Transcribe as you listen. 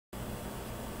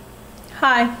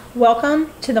Hi,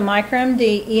 welcome to the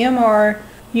MicroMD EMR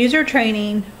user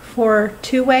training for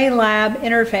two-way lab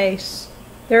interface.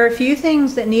 There are a few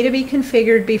things that need to be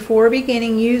configured before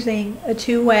beginning using a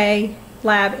two-way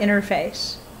lab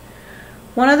interface.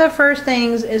 One of the first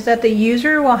things is that the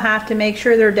user will have to make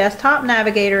sure their desktop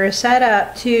navigator is set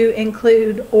up to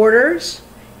include orders,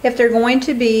 if they're going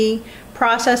to be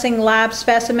processing lab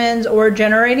specimens or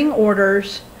generating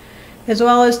orders, as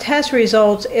well as test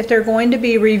results if they're going to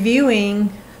be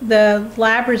reviewing the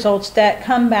lab results that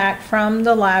come back from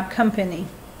the lab company.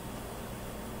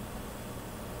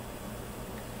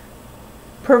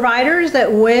 Providers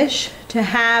that wish to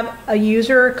have a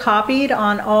user copied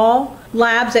on all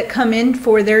labs that come in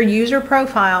for their user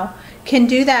profile can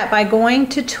do that by going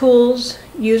to Tools,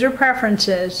 User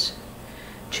Preferences,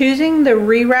 choosing the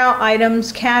Reroute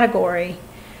Items category,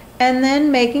 and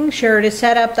then making sure to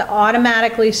set up to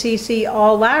automatically CC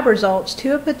all lab results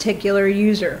to a particular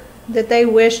user that they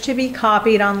wish to be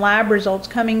copied on lab results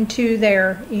coming to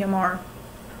their EMR.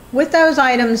 With those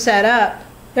items set up,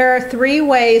 there are three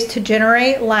ways to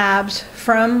generate labs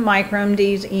from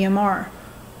MicroMD's EMR.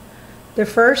 The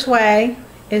first way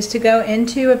is to go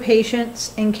into a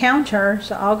patient's encounter,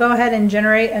 so I'll go ahead and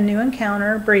generate a new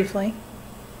encounter briefly.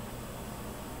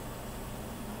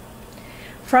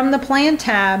 From the Plan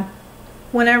tab,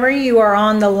 whenever you are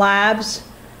on the lab's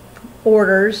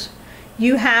orders,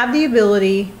 you have the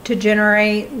ability to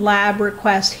generate lab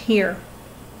requests here.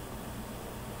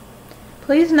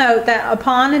 Please note that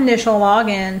upon initial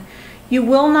login, you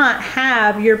will not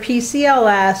have your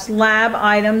PCLS lab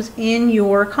items in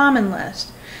your common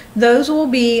list. Those will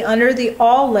be under the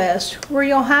All list, where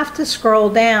you'll have to scroll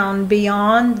down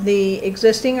beyond the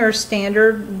existing or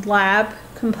standard lab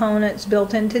components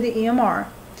built into the EMR,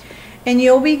 and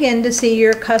you'll begin to see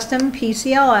your custom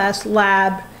PCLS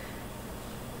lab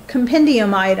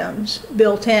compendium items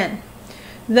built in.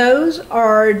 Those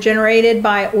are generated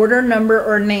by order number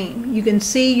or name. You can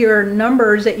see your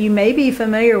numbers that you may be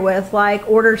familiar with, like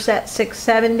order set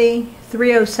 670,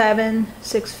 307,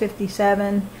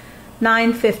 657,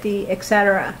 950,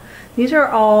 etc. These are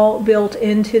all built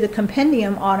into the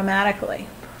compendium automatically.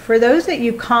 For those that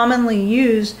you commonly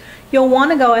use, you'll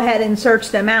want to go ahead and search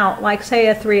them out, like say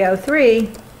a 303,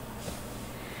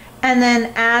 and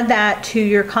then add that to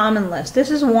your common list. This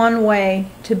is one way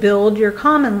to build your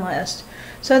common list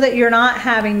so that you're not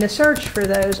having to search for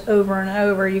those over and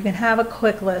over. You can have a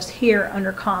quick list here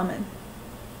under common.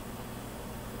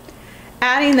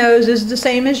 Adding those is the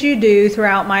same as you do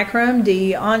throughout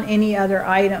MicroMD on any other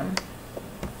item.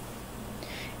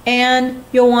 And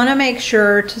you'll want to make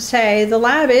sure to say the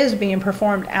lab is being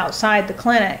performed outside the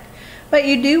clinic, but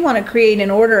you do want to create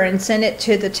an order and send it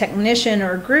to the technician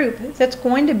or group that's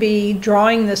going to be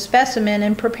drawing the specimen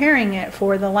and preparing it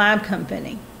for the lab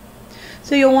company.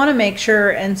 So you'll want to make sure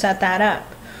and set that up.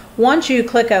 Once you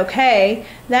click OK,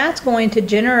 that's going to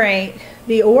generate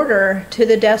the order to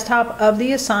the desktop of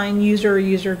the assigned user or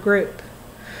user group.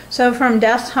 So from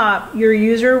desktop, your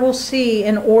user will see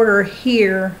an order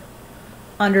here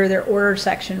under their order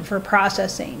section for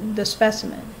processing the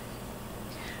specimen.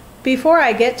 Before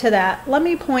I get to that, let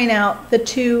me point out the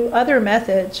two other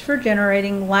methods for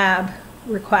generating lab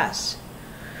requests.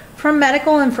 From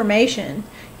medical information,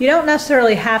 you don't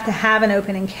necessarily have to have an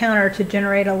open encounter to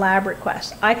generate a lab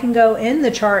request. I can go in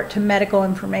the chart to medical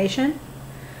information,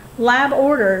 lab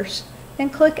orders,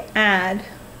 and click add,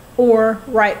 or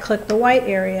right click the white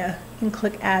area and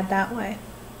click add that way.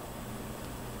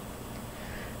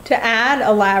 To add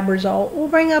a lab result, we'll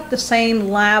bring up the same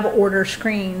lab order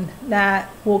screen that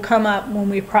will come up when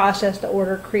we process the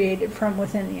order created from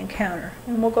within the encounter,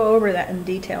 and we'll go over that in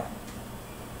detail.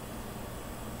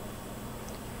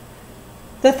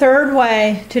 The third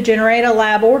way to generate a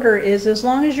lab order is as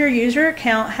long as your user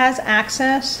account has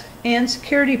access and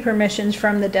security permissions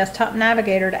from the desktop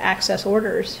navigator to access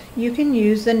orders, you can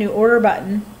use the New Order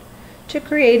button to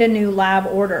create a new lab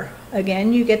order.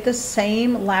 Again, you get the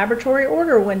same laboratory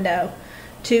order window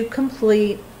to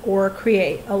complete or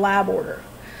create a lab order.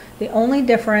 The only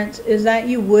difference is that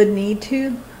you would need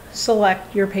to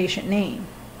select your patient name.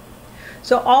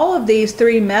 So all of these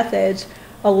three methods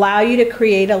allow you to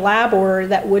create a lab order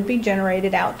that would be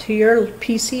generated out to your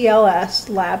PCLS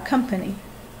lab company.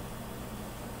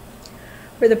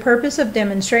 For the purpose of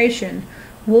demonstration,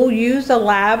 we'll use the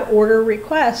lab order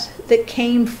request that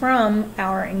came from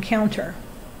our encounter.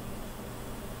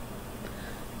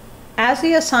 As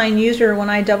the assigned user, when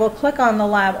I double click on the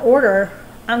lab order,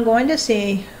 I'm going to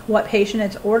see what patient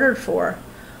it's ordered for,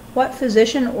 what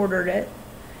physician ordered it,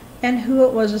 and who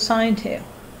it was assigned to.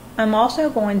 I'm also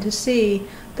going to see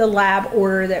the lab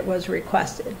order that was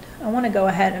requested. I want to go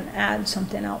ahead and add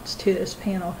something else to this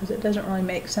panel because it doesn't really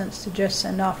make sense to just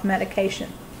send off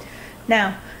medication.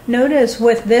 Now, notice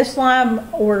with this lab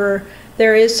order,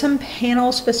 there is some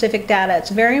panel specific data. It's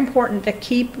very important to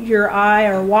keep your eye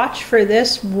or watch for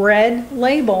this red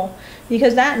label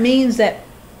because that means that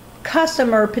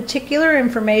customer particular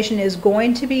information is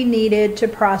going to be needed to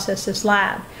process this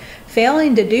lab.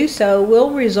 Failing to do so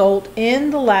will result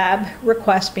in the lab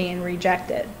request being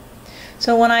rejected.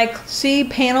 So when I see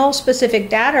panel specific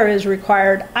data is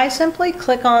required, I simply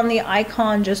click on the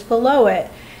icon just below it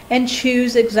and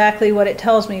choose exactly what it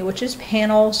tells me, which is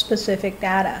panel specific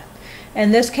data.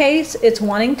 In this case, it's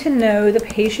wanting to know the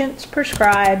patient's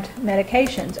prescribed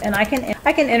medications, and I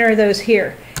can enter those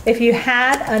here. If you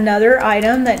had another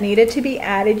item that needed to be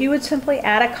added, you would simply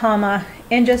add a comma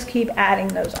and just keep adding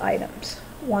those items.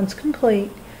 Once complete,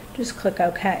 just click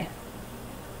OK.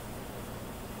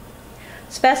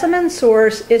 Specimen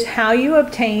source is how you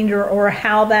obtained or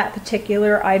how that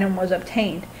particular item was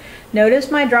obtained. Notice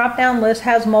my drop-down list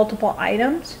has multiple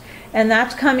items, and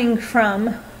that's coming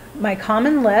from my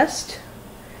common list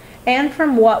and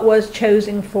from what was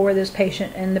chosen for this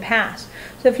patient in the past.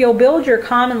 So if you'll build your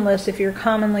common list, if you're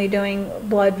commonly doing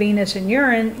blood, venous, and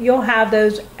urine, you'll have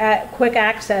those at quick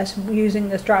access using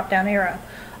this drop-down arrow.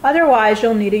 Otherwise,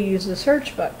 you'll need to use the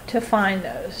search book to find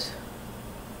those.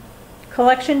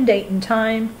 Collection date and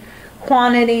time,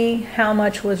 quantity, how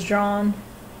much was drawn.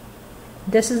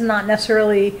 This is not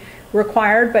necessarily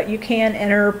required, but you can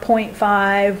enter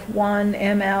 0.5, 1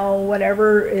 ml,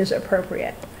 whatever is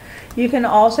appropriate. You can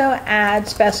also add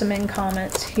specimen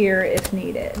comments here if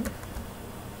needed.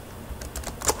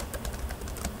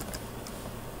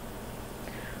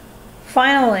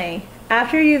 Finally,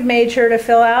 after you've made sure to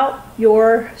fill out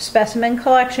your specimen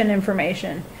collection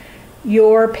information,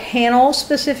 your panel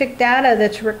specific data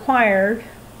that's required,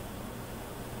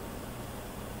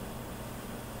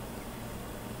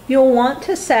 you'll want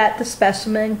to set the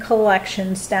specimen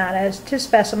collection status to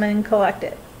specimen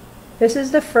collected. This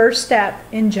is the first step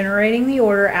in generating the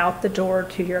order out the door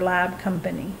to your lab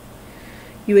company.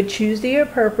 You would choose the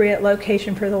appropriate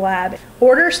location for the lab.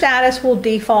 Order status will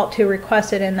default to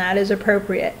requested, and that is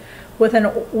appropriate. With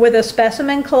a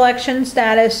specimen collection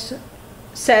status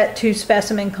set to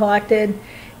specimen collected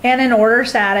and an order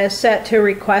status set to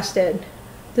requested,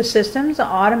 the system's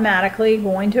automatically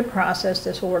going to process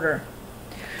this order.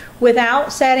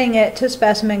 Without setting it to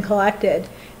specimen collected,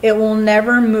 it will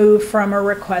never move from a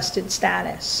requested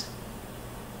status.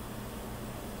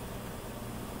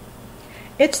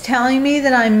 It's telling me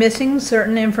that I'm missing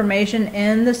certain information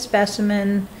in the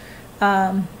specimen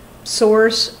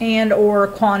source and or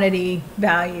quantity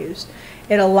values.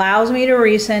 It allows me to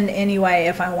resend anyway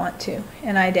if I want to,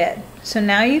 and I did. So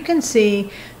now you can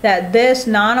see that this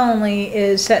not only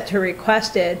is set to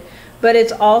requested, but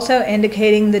it's also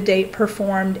indicating the date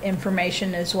performed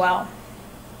information as well.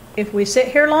 If we sit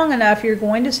here long enough, you're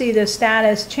going to see the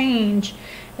status change.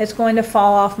 It's going to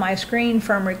fall off my screen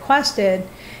from requested,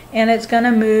 and it's going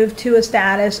to move to a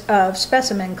status of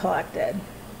specimen collected,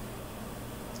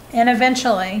 and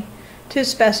eventually to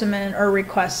specimen or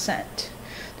request sent.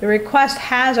 The request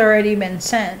has already been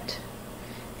sent,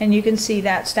 and you can see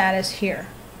that status here.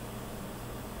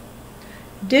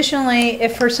 Additionally,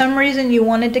 if for some reason you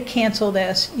wanted to cancel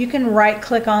this, you can right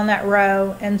click on that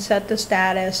row and set the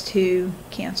status to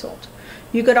canceled.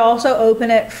 You could also open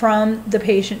it from the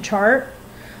patient chart.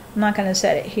 I'm not going to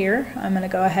set it here. I'm going to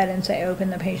go ahead and say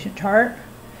open the patient chart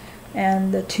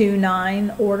and the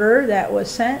 2/9 order that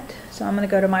was sent. So I'm going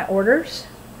to go to my orders,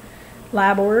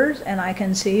 lab orders, and I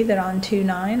can see that on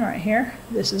 2/9 right here,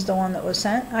 this is the one that was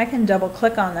sent. I can double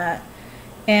click on that,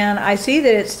 and I see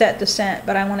that it's set to sent,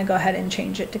 but I want to go ahead and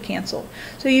change it to canceled.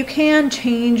 So you can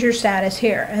change your status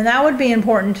here, and that would be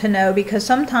important to know because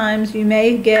sometimes you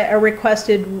may get a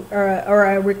requested or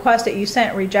a request that you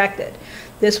sent rejected.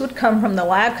 This would come from the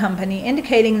lab company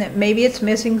indicating that maybe it's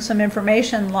missing some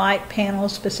information like panel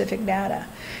specific data.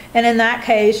 And in that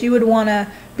case, you would want to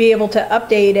be able to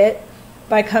update it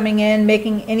by coming in,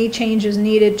 making any changes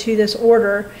needed to this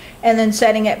order, and then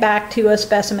setting it back to a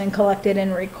specimen collected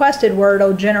and requested where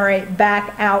it'll generate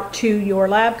back out to your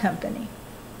lab company.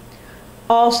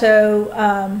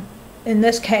 Also, in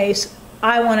this case,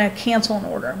 I want to cancel an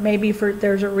order. Maybe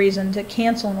there's a reason to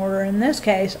cancel an order. In this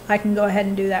case, I can go ahead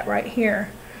and do that right here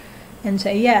and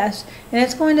say yes, and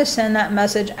it's going to send that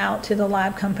message out to the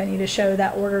lab company to show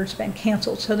that order has been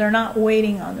canceled, so they're not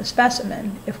waiting on the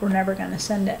specimen if we're never going to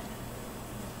send it.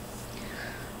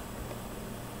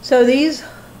 So these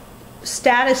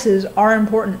statuses are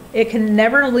important. It can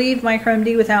never leave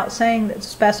MicroMD without saying that the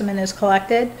specimen is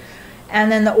collected, And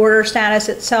then the order status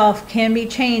itself can be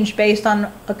changed based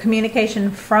on a communication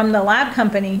from the lab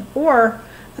company or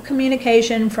a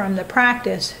communication from the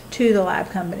practice to the lab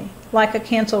company, like a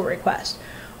cancel request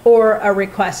or a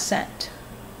request sent.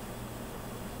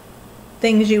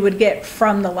 Things you would get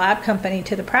from the lab company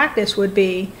to the practice would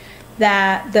be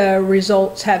that the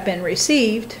results have been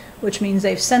received, which means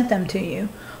they've sent them to you,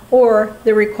 or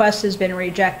the request has been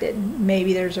rejected.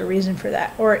 Maybe there's a reason for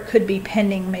that, or it could be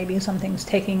pending. Maybe something's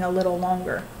taking a little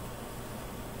longer.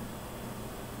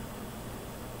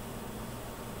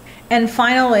 And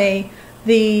finally,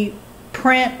 the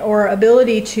print or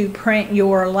ability to print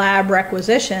your lab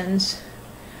requisitions.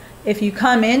 If you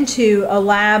come into a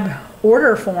lab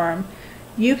order form,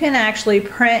 you can actually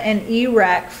print an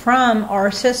e-rec from our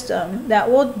system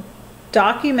that will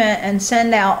document and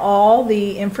send out all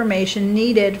the information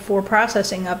needed for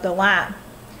processing of the lab.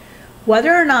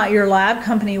 Whether or not your lab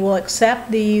company will accept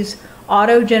these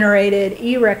auto-generated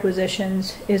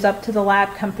e-requisitions is up to the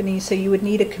lab company, so you would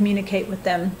need to communicate with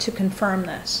them to confirm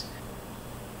this.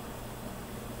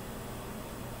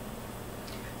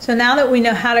 So now that we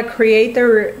know how to create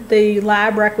the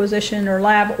lab requisition or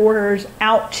lab orders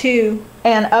out to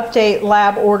and update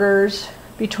lab orders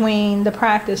between the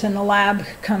practice and the lab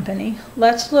company,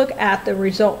 let's look at the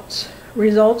results.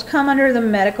 Results come under the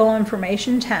Medical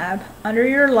Information tab under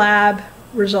your lab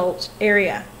results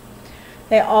area.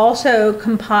 They also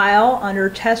compile under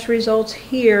test results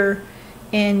here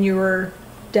in your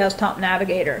desktop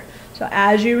navigator. So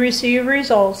as you receive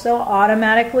results, they'll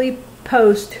automatically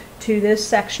post to this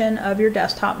section of your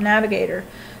desktop navigator,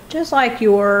 just like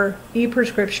your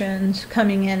e-prescriptions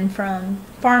coming in from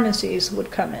pharmacies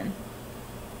would come in.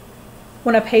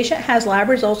 When a patient has lab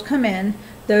results come in,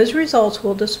 those results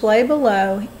will display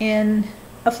below in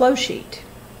a flow sheet.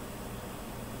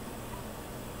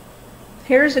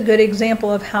 Here's a good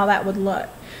example of how that would look.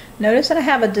 Notice that I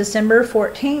have a December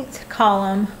 14th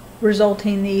column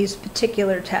resulting these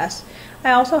particular tests.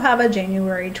 I also have a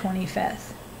January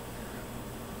 25th.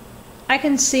 I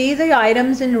can see the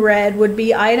items in red would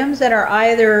be items that are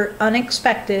either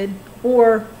unexpected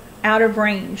or out of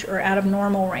range or out of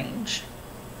normal range.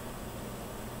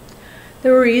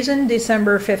 The reason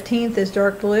December 15th is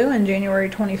dark blue and January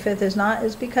 25th is not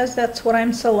is because that's what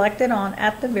I'm selected on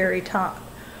at the very top.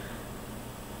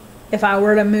 If I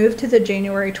were to move to the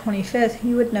January 25th,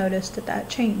 you would notice that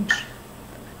changed.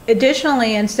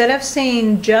 Additionally, instead of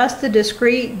seeing just the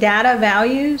discrete data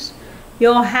values,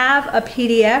 you'll have a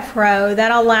PDF row that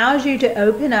allows you to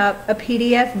open up a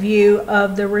PDF view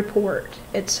of the report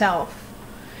itself.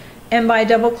 And by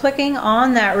double clicking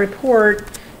on that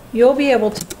report, you'll be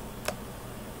able to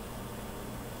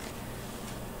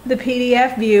the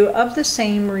PDF view of the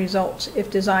same results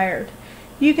if desired.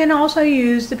 You can also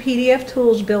use the PDF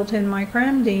tools built in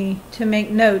MicroMD to make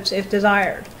notes if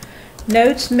desired.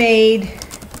 Notes made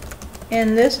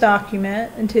in this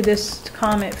document into this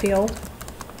comment field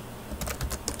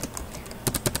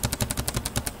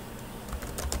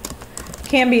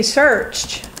can be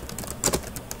searched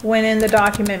when in the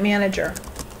document manager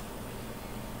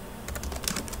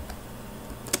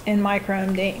in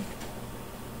MicroMD.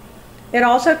 It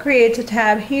also creates a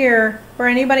tab here where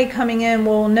anybody coming in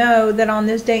will know that on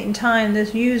this date and time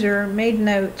this user made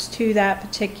notes to that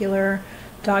particular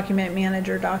document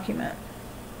manager document.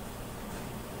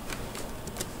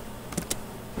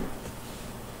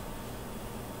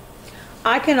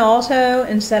 I can also,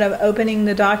 instead of opening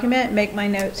the document, make my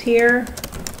notes here,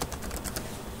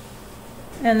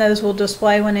 and those will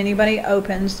display when anybody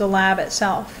opens the lab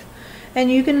itself. And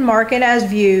you can mark it as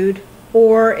viewed,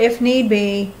 or if need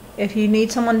be, if you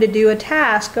need someone to do a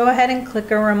task, go ahead and click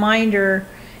a reminder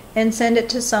and send it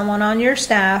to someone on your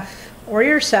staff or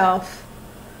yourself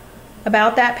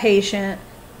about that patient,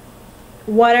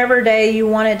 whatever day you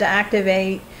want it to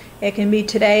activate. It can be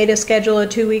today to schedule a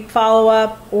 2-week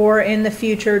follow-up, or in the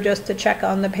future just to check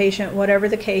on the patient, whatever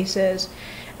the case is.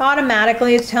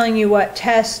 Automatically it's telling you what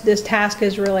test this task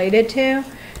is related to,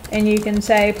 and you can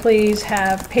say please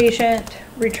have patient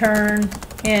return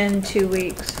in 2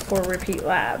 weeks for repeat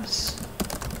labs.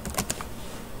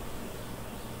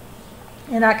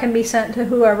 And that can be sent to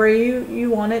whoever you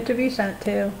want it to be sent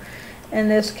to. In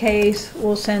this case,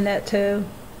 we'll send it to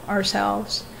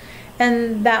ourselves.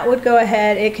 And that would go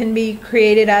ahead. It can be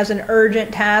created as an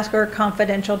urgent task or a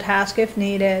confidential task if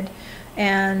needed,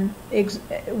 and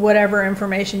whatever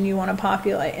information you want to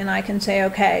populate. And I can say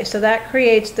okay, so that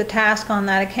creates the task on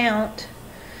that account.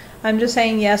 I'm just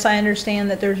saying yes, I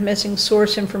understand that there's missing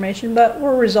source information, but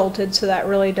we're resulted, so that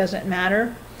really doesn't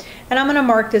matter. And I'm going to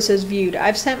mark this as viewed.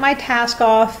 I've sent my task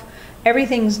off,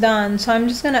 everything's done, so I'm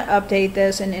just going to update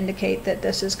this and indicate that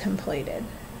this is completed.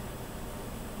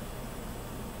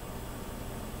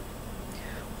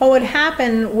 What would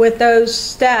happen with those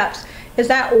steps is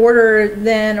that order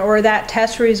then, or that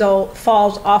test result,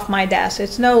 falls off my desk.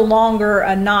 It's no longer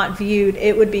a not viewed.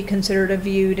 It would be considered a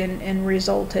viewed and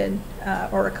resulted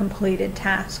or a completed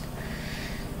task.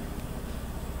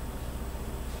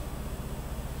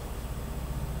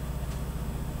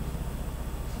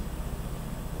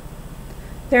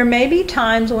 There may be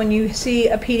times when you see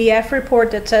a PDF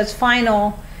report that says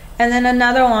final and then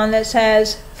another one that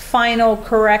says final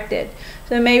corrected.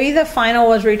 So maybe the final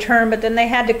was returned, but then they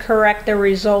had to correct the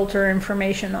result or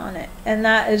information on it. And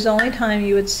that is the only time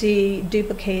you would see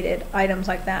duplicated items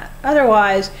like that.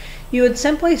 Otherwise, you would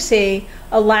simply see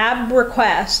a lab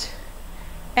request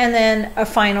and then a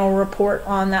final report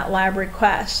on that lab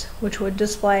request, which would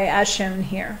display as shown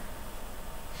here.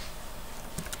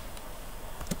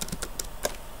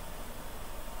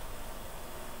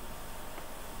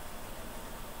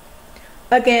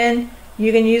 Again,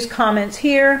 you can use comments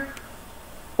here,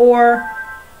 or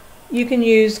you can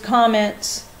use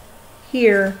comments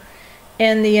here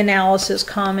in the analysis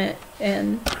comment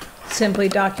and simply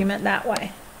document that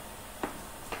way.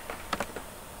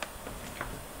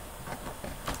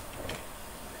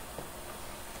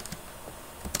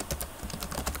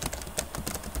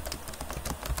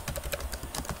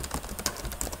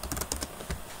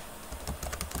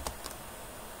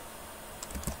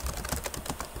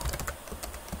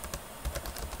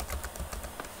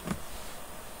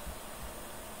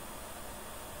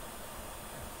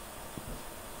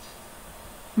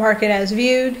 Mark it as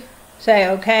viewed, say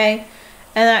OK,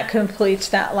 and that completes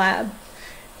that lab.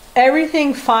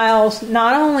 Everything files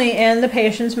not only in the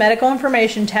patient's medical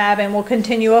information tab and will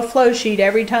continue a flow sheet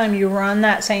every time you run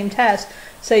that same test,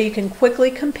 so you can quickly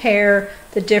compare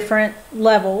the different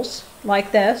levels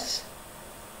like this,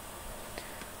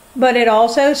 but it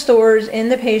also stores in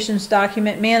the patient's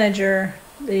document manager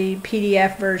the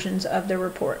PDF versions of the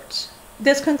reports.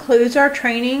 This concludes our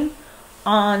training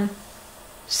on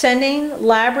sending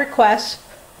lab requests,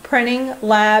 printing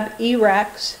lab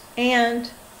e-recs,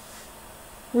 and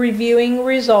reviewing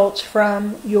results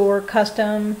from your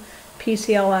custom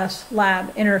PCLS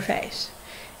lab interface.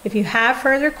 If you have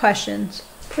further questions,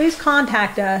 please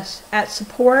contact us at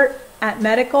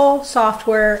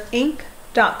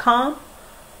support@medicalsoftwareinc.com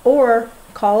or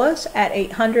call us at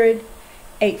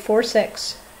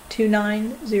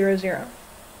 800-846-2900.